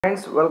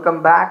Friends,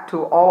 welcome back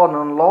to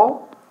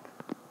allornonelaw.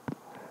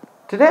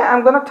 Today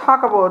I'm going to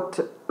talk about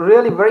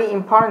really very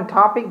important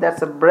topic,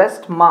 that's a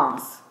breast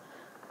mass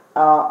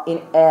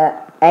in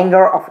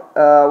anger of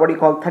what you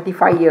call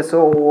 35 years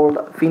old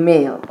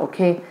female.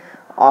 Okay,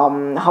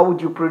 how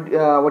would you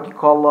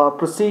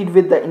proceed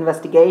with the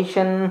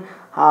investigation,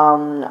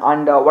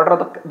 and what are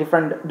the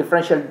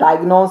differential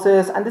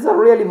diagnosis, and these are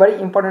really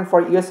very important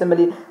for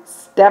USMLE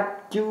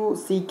step 2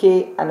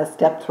 CK and a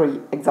step 3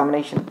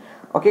 examination.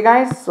 Okay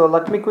guys, so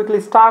let me quickly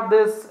start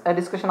this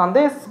discussion on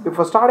this.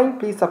 Before starting,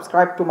 please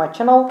subscribe to my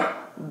channel,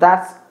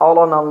 that's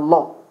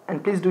allornonelaw,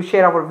 and please do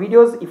share our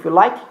videos. If you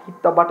like,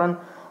 hit the button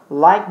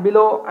like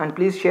below and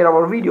please share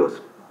our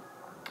videos.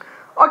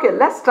 Okay,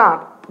 let's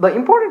start. The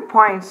important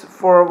points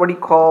for what you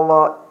call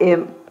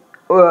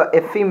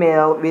a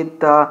female with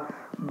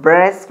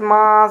breast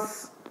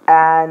mass,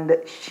 and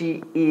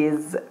she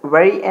is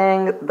very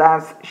young,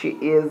 thus she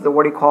is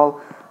what you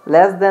call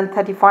less than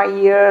 35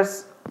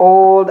 years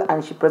old,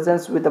 and she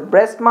presents with a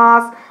breast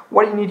mass.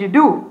 What you need to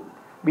do,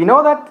 we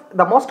know that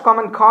the most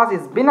common cause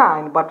is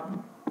benign, but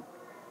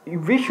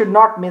we should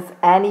not miss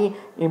any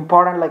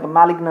important like a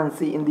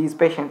malignancy in these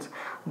patients.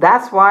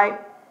 That's why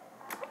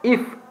if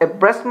a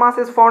breast mass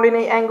is found in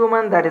a young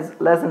woman that is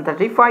less than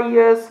 35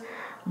 years,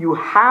 you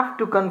have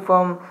to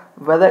confirm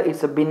whether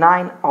it's a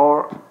benign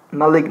or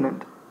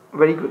malignant.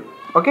 Very good.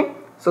 Okay,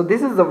 so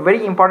this is a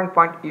very important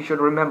point you should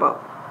remember.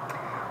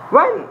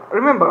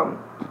 Remember,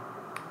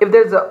 if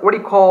there's a what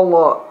you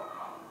call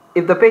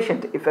if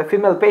a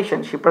female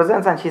patient, she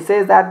presents and she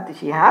says that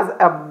she has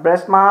a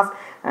breast mass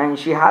and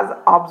she has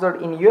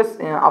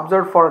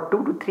observed for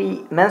 2 to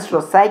 3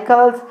 menstrual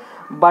cycles,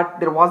 but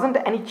there wasn't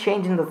any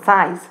change in the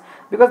size,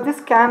 because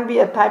this can be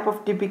a type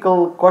of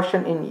typical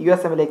question in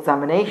USMLE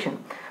examination.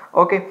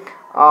 Okay,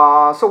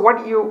 so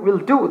what you will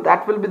do,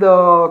 that will be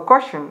the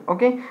question.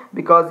 Okay,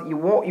 because you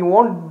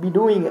won't be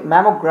doing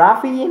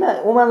mammography in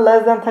a woman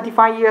less than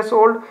 35 years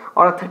old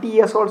or 30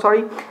 years old,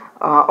 sorry.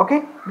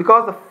 Okay,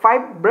 because the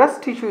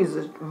breast tissue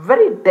is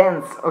very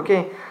dense.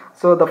 Okay,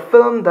 so the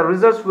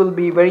results will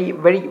be very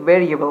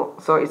variable,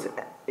 so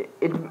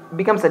it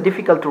becomes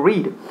difficult to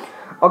read.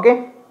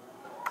 Okay,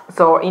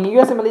 so in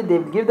USMLE they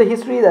give the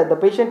history that the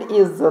patient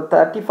is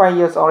 35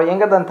 years or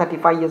younger than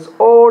 35 years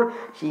old,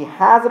 she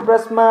has a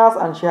breast mass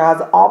and she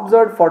has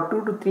observed for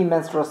 2 to 3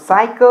 menstrual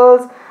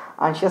cycles,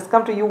 and she has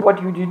come to you.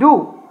 What would you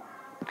do?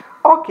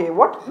 Okay,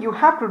 what you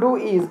have to do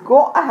is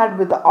go ahead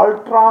with the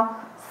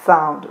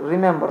ultrasound.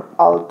 Remember,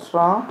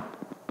 ultrasound.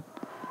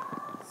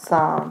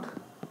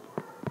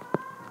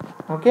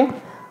 Okay,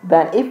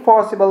 then if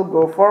possible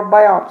go for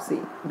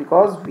biopsy,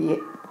 because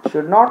we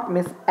should not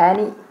miss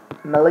any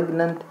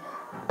malignant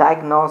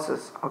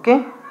diagnosis.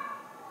 Okay,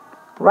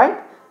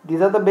 right,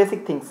 these are the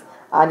basic things.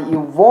 And you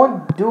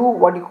won't do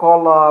what you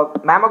call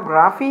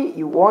mammography.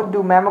 You won't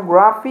do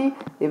mammography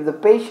if the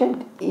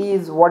patient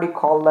is what you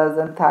call less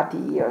than 30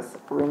 years.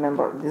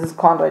 Remember, this is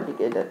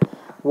contraindicated.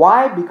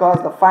 Why?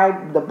 Because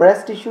the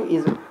breast tissue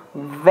is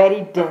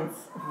very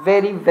dense,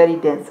 very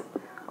dense.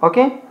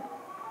 Okay,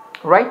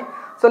 right.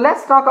 So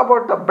let's talk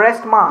about the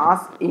breast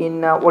mass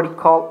in what you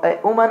call a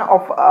woman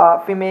of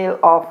female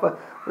of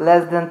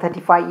less than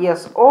 35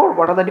 years old.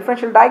 What are the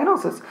differential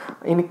diagnosis?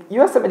 In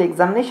USMLE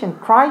examination,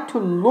 try to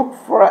look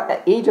for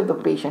the age of the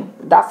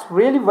patient. That's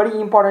really very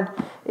important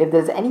if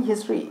there's any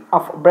history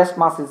of breast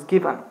mass is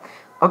given.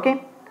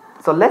 Okay,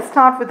 so let's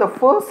start with the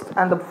first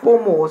and the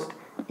foremost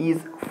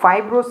is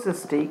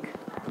fibrocystic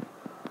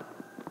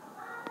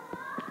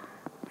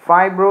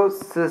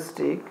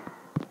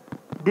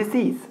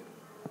disease.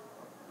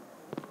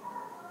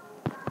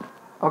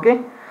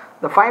 Okay,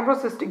 the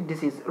fibrocystic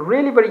disease,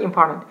 really very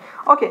important.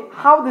 Okay,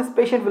 how this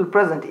patient will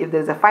present if there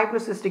is a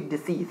fibrocystic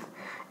disease,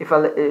 if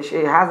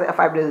she has a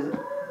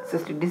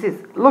fibrocystic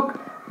disease. Look,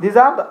 these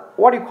are the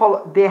what you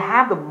call, they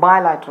have the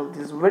bilateral.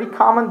 This is very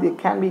common. They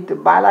can be the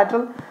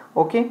bilateral.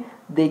 Okay,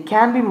 they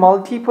can be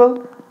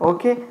multiple.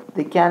 Okay,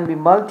 they can be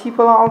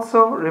multiple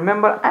also.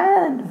 Remember,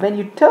 and when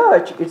you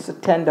touch, it's a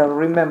tender.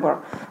 Remember,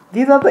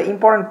 these are the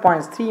important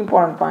points, 3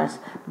 important points.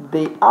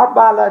 They are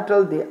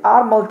bilateral, they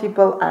are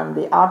multiple, and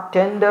they are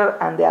tender,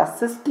 and they are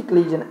cystic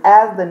lesion.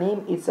 As the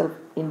name itself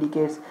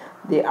indicates,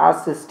 they are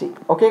cystic.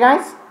 Okay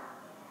guys,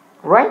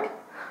 right?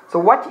 So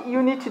what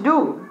you need to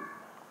do?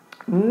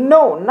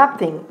 No,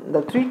 nothing.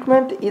 The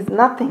treatment is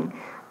nothing.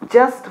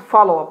 Just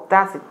follow up.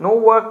 That's it. No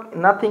work,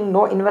 nothing,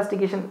 no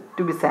investigation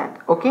to be sent.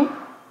 Okay.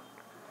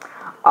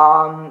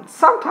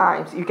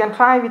 Sometimes you can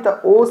try with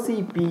the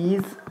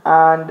OCPs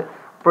and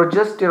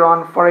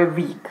progesterone for a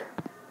week.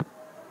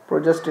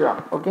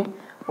 Progesterone, okay,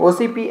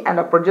 OCP and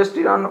a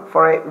progesterone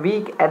for a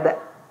week at the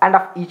end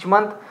of each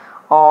month,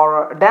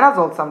 or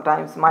danazole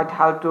sometimes might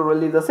help to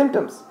relieve the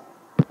symptoms.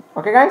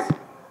 Okay guys,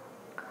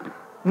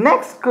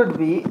 next could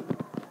be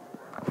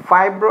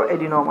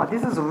fibroadenoma.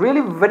 This is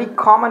really very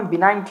common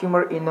benign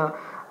tumor in a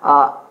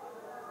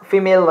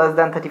female less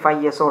than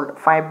 35 years old.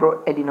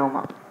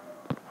 Fibroadenoma.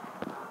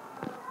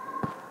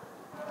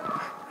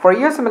 For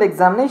USMLE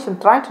examination,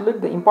 try to look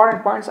the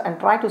important points and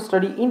try to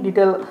study in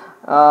detail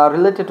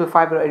related to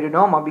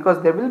fibroadenoma,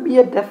 because there will be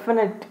a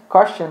definite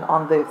question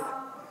on this.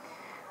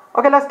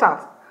 Okay, let's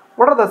start.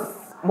 What are the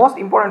most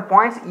important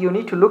points you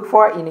need to look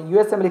for in a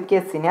USMLE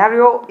case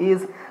scenario?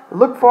 Is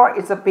look for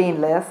it's a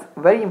painless,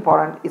 very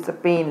important, it's a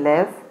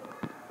painless.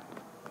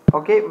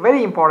 Okay,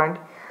 very important.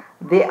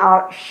 They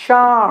are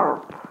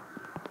sharp,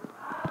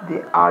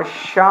 they are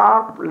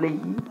sharply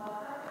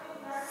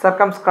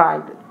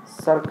circumscribed,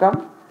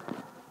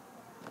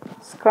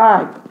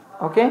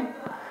 okay,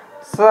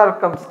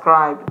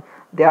 circumscribed.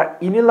 They are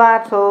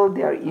unilateral,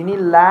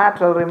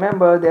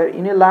 remember, they are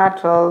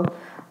unilateral,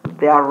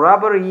 they are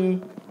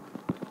rubbery,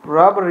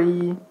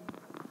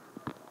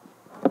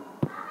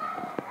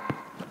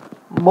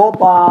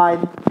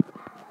 mobile,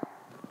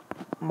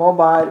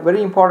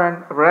 very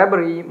important,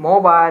 rubbery,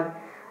 mobile,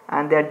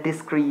 and they are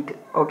discrete.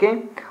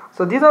 Okay,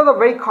 so these are the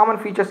very common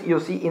features you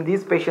see in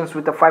these patients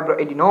with the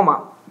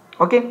fibroadenoma.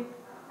 Okay,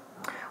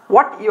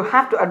 what you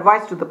have to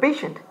advise to the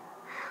patient: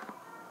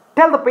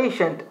 tell the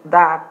patient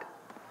that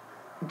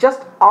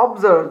just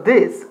observe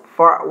this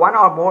for 1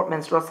 or more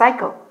menstrual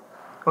cycle.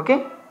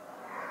 Okay,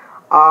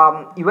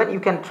 even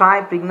you can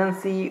try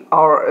pregnancy,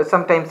 or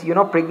sometimes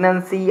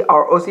pregnancy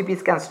or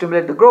OCPs can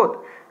stimulate the growth.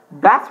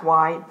 That's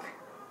why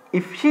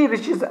if she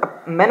reaches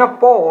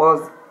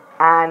menopause,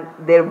 and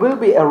there will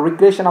be a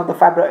regression of the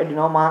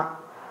fibroadenoma.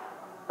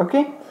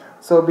 Okay,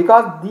 so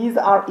because these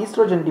are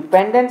estrogen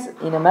dependent,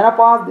 in a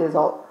menopause there is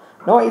no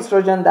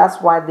estrogen, that's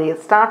why they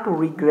start to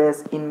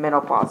regress in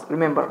menopause,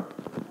 remember.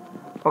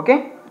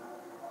 Okay,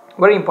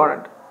 very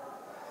important.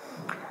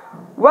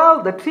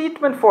 Well, the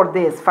treatment for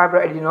this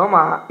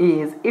fibroadenoma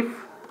is, if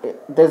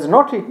there's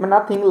no treatment,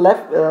 nothing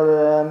left,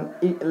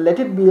 let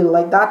it be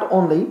like that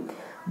only.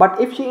 But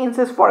if she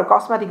insists for a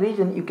cosmetic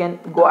region, you can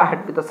go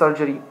ahead with the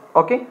surgery.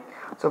 Okay,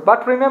 so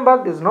but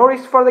remember, there's no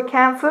risk for the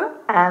cancer,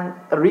 and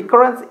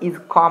recurrence is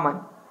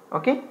common.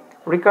 Okay,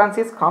 recurrence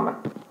is common.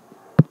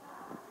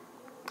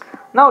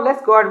 Now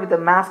let's go ahead with the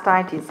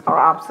mastitis or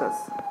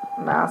abscess.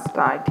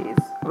 Mastitis,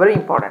 very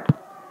important.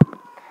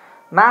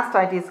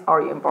 Mastitis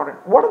are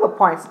important. What are the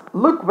points?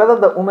 Look whether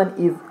the woman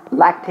is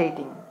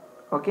lactating.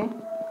 Okay,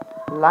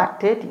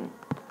 lactating.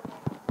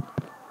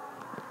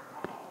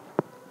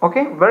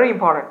 Okay, very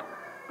important.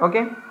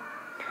 Okay,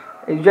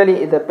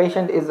 usually the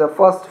patient is the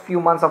first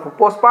few months of a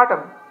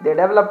postpartum, they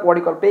develop what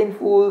you call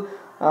painful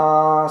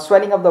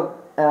swelling of the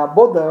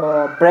both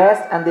the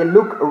breast, and they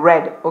look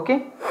red.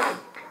 Okay,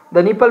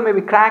 the nipple may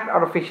be cracked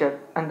or fissured,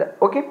 and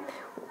okay,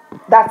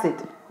 that's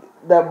it.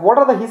 What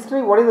are the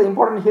history? What is the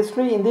important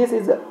history in this?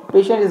 Is the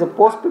patient is a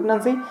post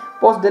pregnancy,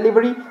 post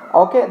delivery.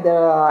 Okay,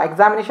 the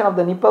examination of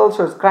the nipple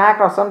shows cracked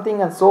or something,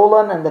 and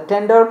swollen, and the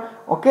tender.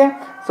 Okay,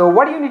 so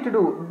what do you need to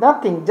do?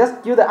 Nothing,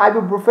 just give the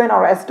ibuprofen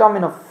or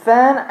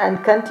acetaminophen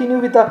and continue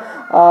with the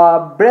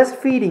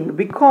breastfeeding,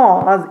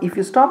 because if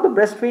you stop the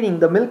breastfeeding,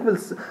 the milk will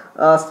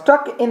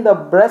stuck in the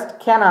breast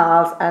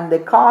canals and they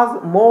cause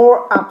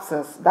more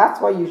abscess. That's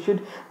why you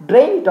should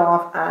drain it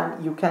off,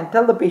 and you can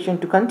tell the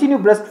patient to continue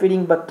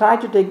breastfeeding, but try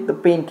to take the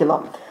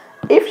painkiller.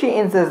 If she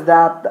insists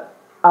that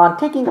on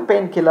taking the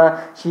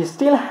painkiller she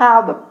still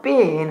have the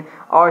pain,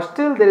 or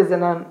still there is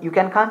you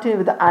can continue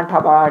with the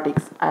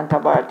antibiotics.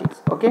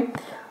 Okay,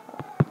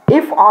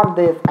 if on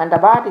this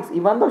antibiotics,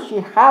 even though she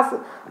has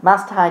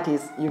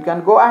mastitis, you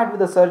can go ahead with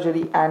the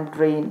surgery and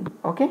drain.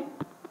 Okay,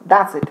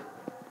 that's it,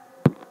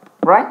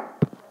 right?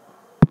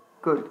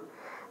 Good.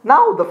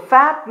 Now the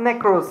fat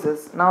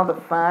necrosis.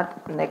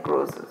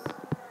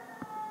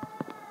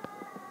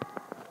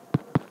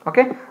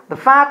 Okay, the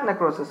fat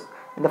necrosis.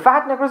 In the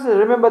fat necrosis,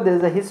 remember, there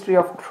is a history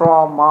of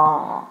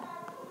trauma.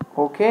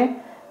 Okay,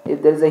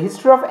 if there is a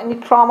history of any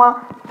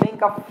trauma,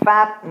 think of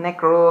fat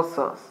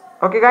necrosis.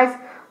 Okay, guys.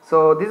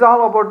 So this is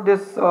all about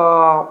this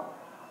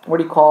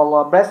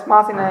breast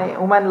mass in a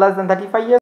woman less than 35 years.